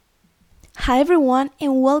Hi everyone,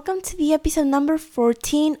 and welcome to the episode number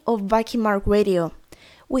 14 of Viking Mark Radio.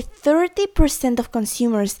 With 30% of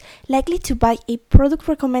consumers likely to buy a product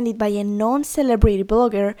recommended by a non-celebrity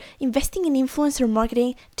blogger, investing in influencer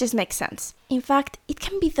marketing just makes sense. In fact, it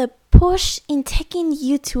can be the push in taking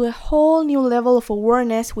you to a whole new level of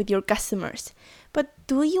awareness with your customers. But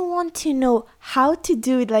do you want to know how to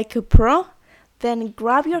do it like a pro? Then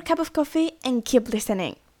grab your cup of coffee and keep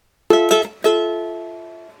listening.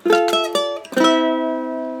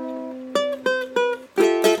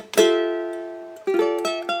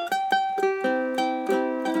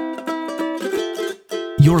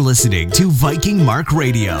 You're listening to Viking Mark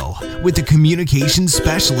Radio with the communications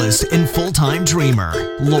specialist and full-time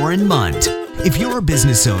dreamer, Lauren Munt. If you're a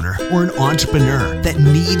business owner or an entrepreneur that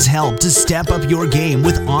needs help to step up your game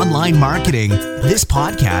with online marketing, this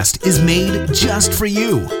podcast is made just for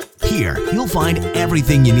you. Here, you'll find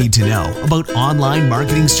everything you need to know about online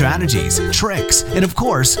marketing strategies, tricks, and of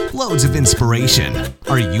course, loads of inspiration.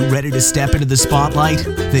 Are you ready to step into the spotlight?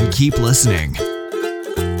 Then keep listening.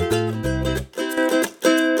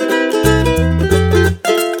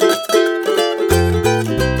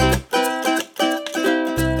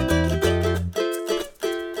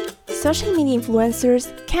 Social media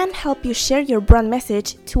influencers can help you share your brand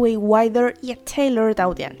message to a wider yet tailored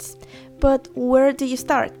audience. But where do you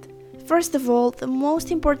start? First of all, the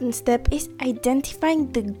most important step is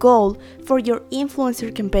identifying the goal for your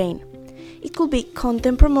influencer campaign. It could be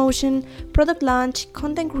content promotion, product launch,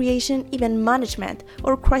 content creation, event management,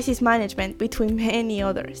 or crisis management, between many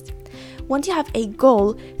others. Once you have a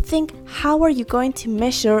goal, think how are you going to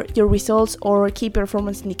measure your results or key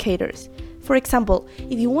performance indicators. For example,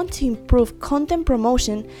 if you want to improve content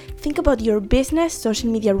promotion, think about your business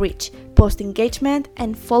social media reach, post engagement,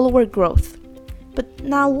 and follower growth. But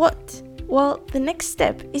now what? Well, the next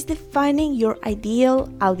step is defining your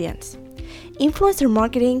ideal audience. Influencer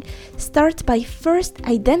marketing starts by first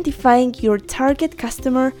identifying your target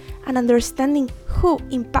customer and understanding who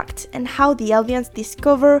impacts and how the audience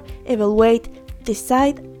discover, evaluate,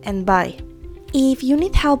 decide, and buy. If you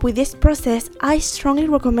need help with this process, I strongly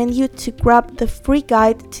recommend you to grab the free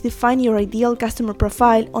guide to define your ideal customer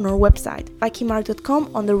profile on our website,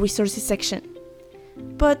 vikingmark.com, on the resources section.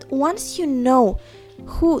 But once you know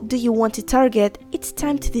who do you want to target, it's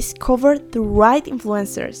time to discover the right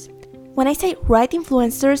influencers. When I say right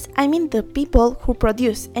influencers, I mean the people who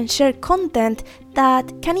produce and share content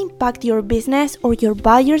that can impact your business or your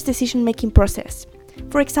buyer's decision-making process.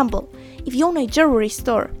 For example, if you own a jewelry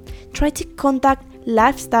store, try to contact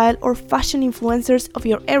lifestyle or fashion influencers of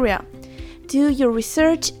your area. Do your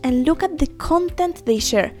research and look at the content they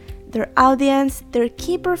share, their audience, their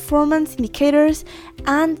key performance indicators,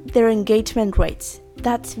 and their engagement rates.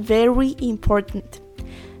 That's very important.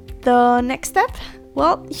 The next step?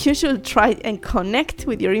 Well, you should try and connect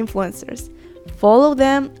with your influencers. Follow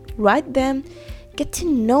them, write them, get to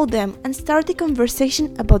know them, and start a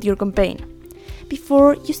conversation about your campaign.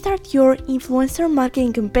 Before you start your influencer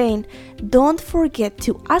marketing campaign, don't forget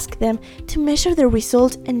to ask them to measure the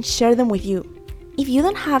results and share them with you. If you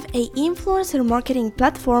don't have an influencer marketing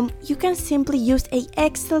platform, you can simply use an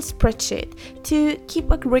Excel spreadsheet to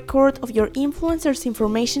keep a record of your influencers'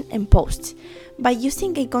 information and posts. By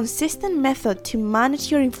using a consistent method to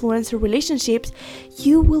manage your influencer relationships,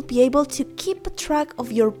 you will be able to keep a track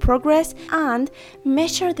of your progress and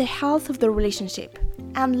measure the health of the relationship.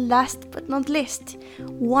 And last but not least,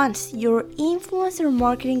 once your influencer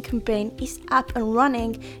marketing campaign is up and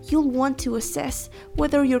running, you'll want to assess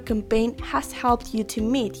whether your campaign has helped you to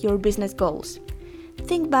meet your business goals.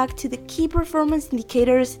 Think back to the key performance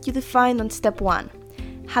indicators you defined on step 1.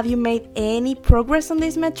 Have you made any progress on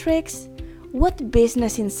these metrics? What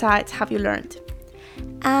business insights have you learned?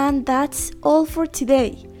 And that's all for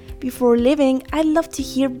today. Before leaving, I'd love to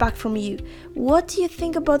hear back from you. What do you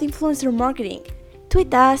think about influencer marketing?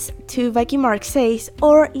 Tweet us to Viking Mark Says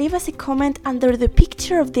or leave us a comment under the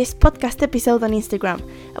picture of this podcast episode on Instagram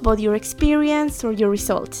about your experience or your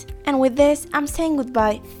results. And with this, I'm saying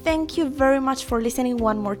goodbye. Thank you very much for listening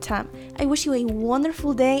one more time. I wish you a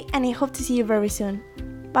wonderful day and I hope to see you very soon.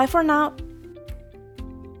 Bye for now.